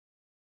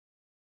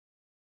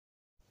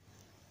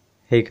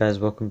Hey guys,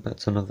 welcome back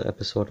to another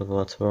episode of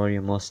our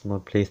Terraria Master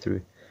Mode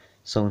playthrough.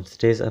 So in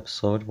today's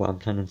episode, what I'm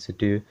planning to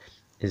do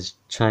is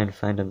try and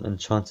find an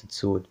enchanted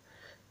sword.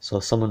 So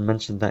someone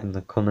mentioned that in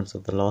the comments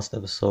of the last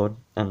episode,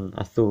 and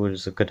I thought it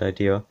was a good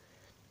idea,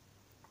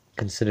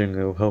 considering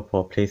it will help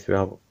our playthrough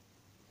out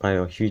by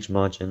a huge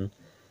margin.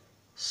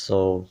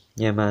 So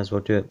yeah, might as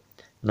well do it.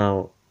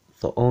 Now,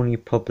 the only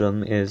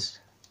problem is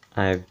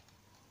I've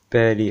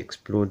barely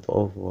explored the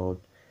overworld,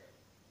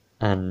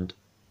 and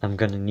I'm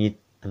gonna need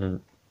a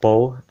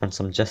bow and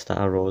some jester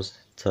arrows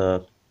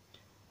to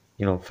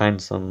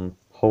find some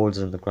holes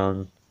in the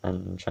ground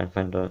and try and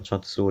find a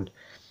enchanted sword.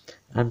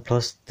 And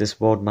plus, this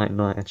world might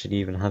not actually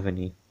even have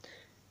any,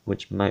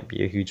 which might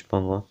be a huge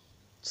bummer.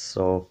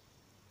 So,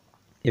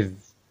 if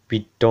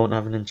we don't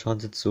have an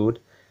enchanted sword,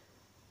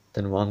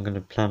 then what I'm going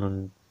to plan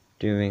on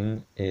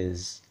doing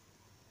is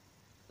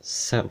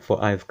set up for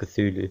Eye of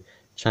Cthulhu,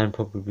 try and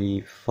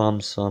probably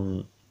farm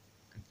some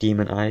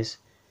demon eyes,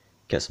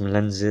 get some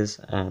lenses,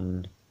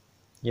 and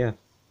yeah.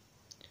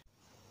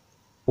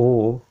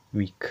 Or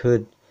we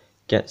could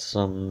get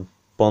some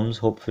bombs,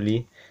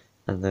 hopefully,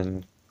 and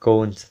then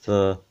go into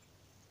the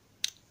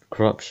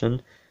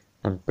corruption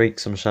and break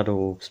some shadow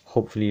orbs,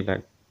 hopefully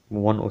like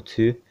one or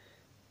two.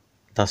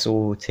 That's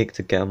all it will take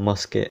to get a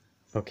musket.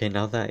 Okay,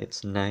 now that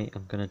it's night,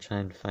 I'm gonna try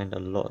and find a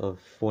lot of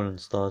fallen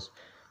stars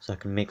so I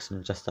can make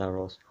some just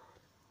arrows.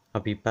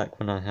 I'll be back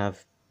when I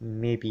have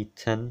maybe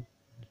 10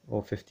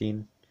 or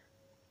 15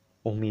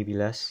 or maybe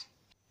less.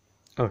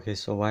 Okay,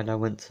 so while I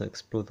went to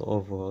explore the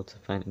overworld to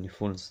find any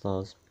fallen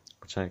stars,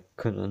 which I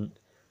couldn't,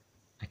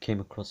 I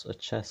came across a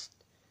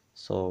chest.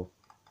 So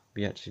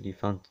we actually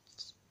found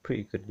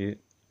pretty good loot.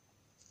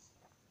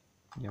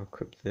 I'll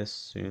equip this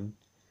soon.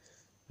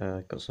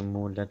 Got some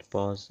more lead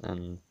bars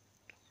and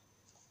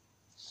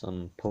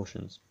some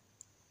potions.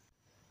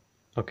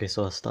 Okay,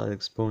 so I started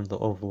exploring the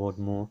overworld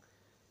more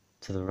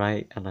to the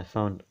right, and I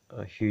found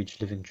a huge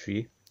living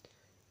tree,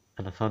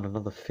 and I found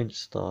another finch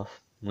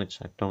staff,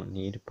 which I don't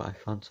need, but I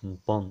found some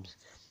bombs.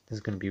 This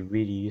is going to be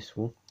really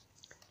useful.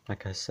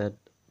 Like I said,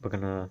 we're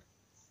going to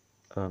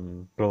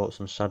blow up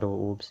some shadow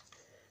orbs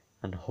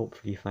and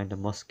hopefully find a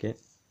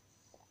musket,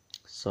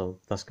 so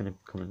that's going to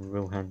come in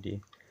real handy.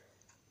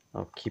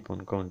 I'll keep on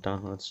going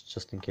downwards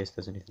just in case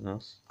there's anything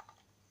else.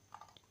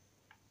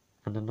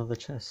 And another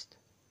chest.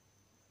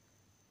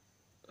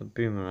 A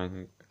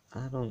boomerang.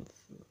 I don't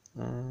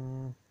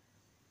know,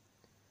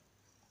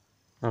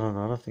 I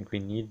don't think we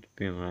need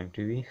boomerang,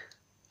 do we?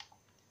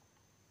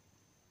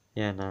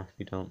 Yeah, nah,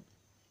 we don't.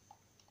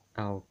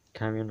 I'll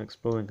carry on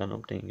exploring and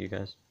updating you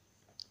guys.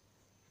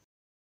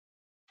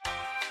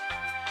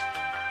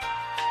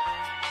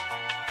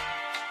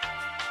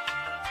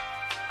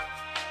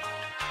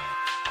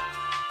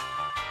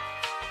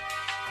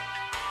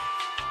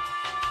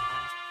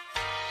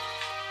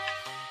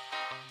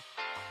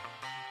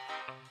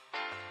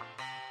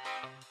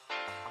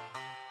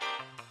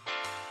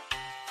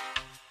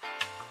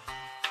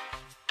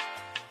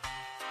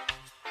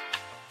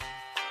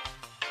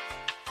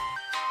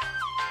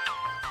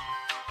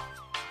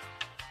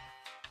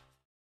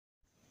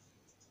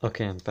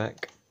 Okay, I'm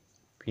back.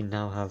 We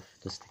now have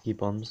the sticky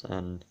bombs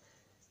and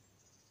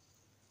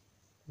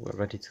we're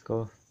ready to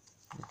go.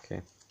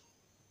 Okay.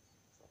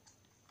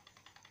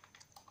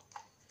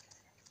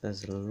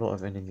 There's a lot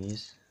of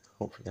enemies.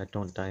 Hopefully I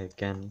don't die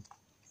again.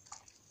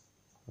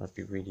 That'd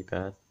be really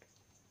bad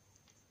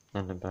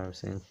and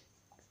embarrassing.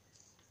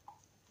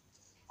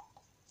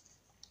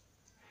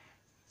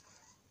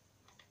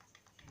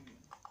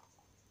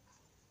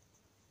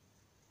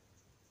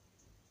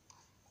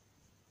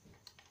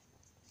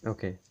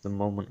 Okay, the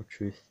moment of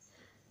truth.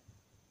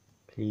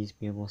 Please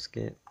be a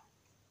musket.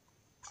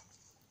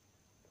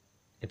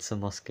 It's a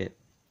musket.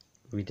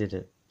 We did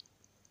it.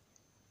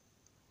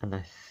 And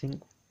I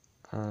think,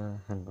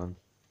 hang on.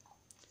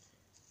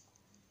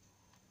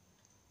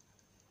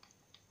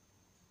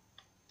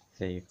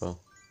 There you go.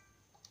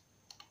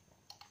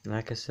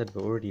 Like I said,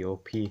 we're already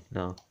OP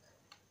now.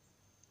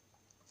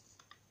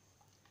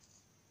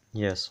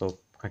 Yeah, so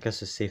I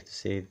guess it's safe to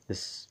say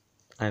this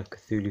Eye of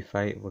Cthulhu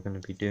fight we're going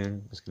to be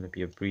doing is going to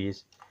be a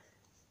breeze.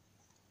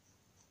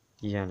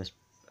 Yeah, and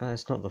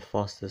it's not the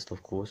fastest,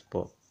 of course,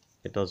 but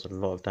it does a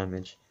lot of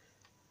damage.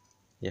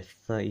 Yeah,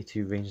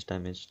 32 range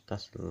damage,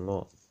 that's a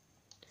lot.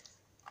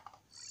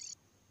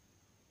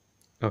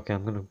 Okay,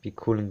 I'm going to be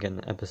calling it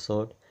an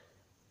episode.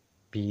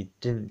 We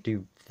didn't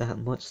do that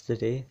much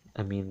today.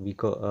 I mean, we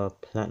got a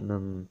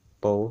platinum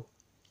bow,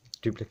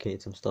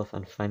 duplicated some stuff,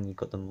 and finally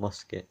got the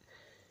musket,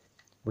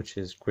 which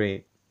is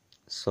great.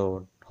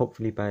 So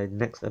hopefully by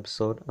next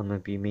episode, I'm going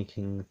to be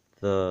making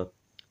the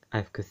Eye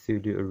of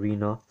Cthulhu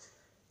arena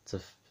to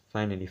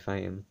finally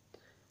fight him.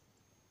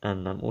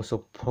 And I'm also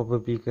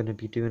probably going to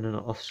be doing an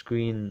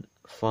off-screen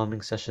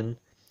farming session.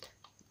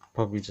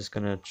 Probably just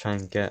going to try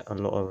and get a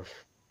lot of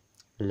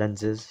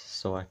lenses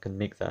so I can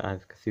make that Eye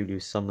of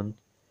Cthulhu summon,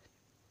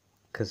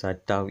 because I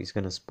doubt he's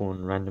going to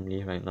spawn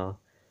randomly right now.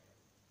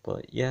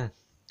 But yeah,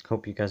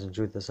 hope you guys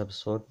enjoyed this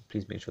episode.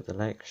 Please make sure to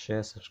like,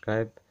 share,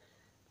 subscribe,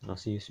 and I'll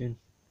see you soon.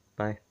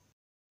 Bye.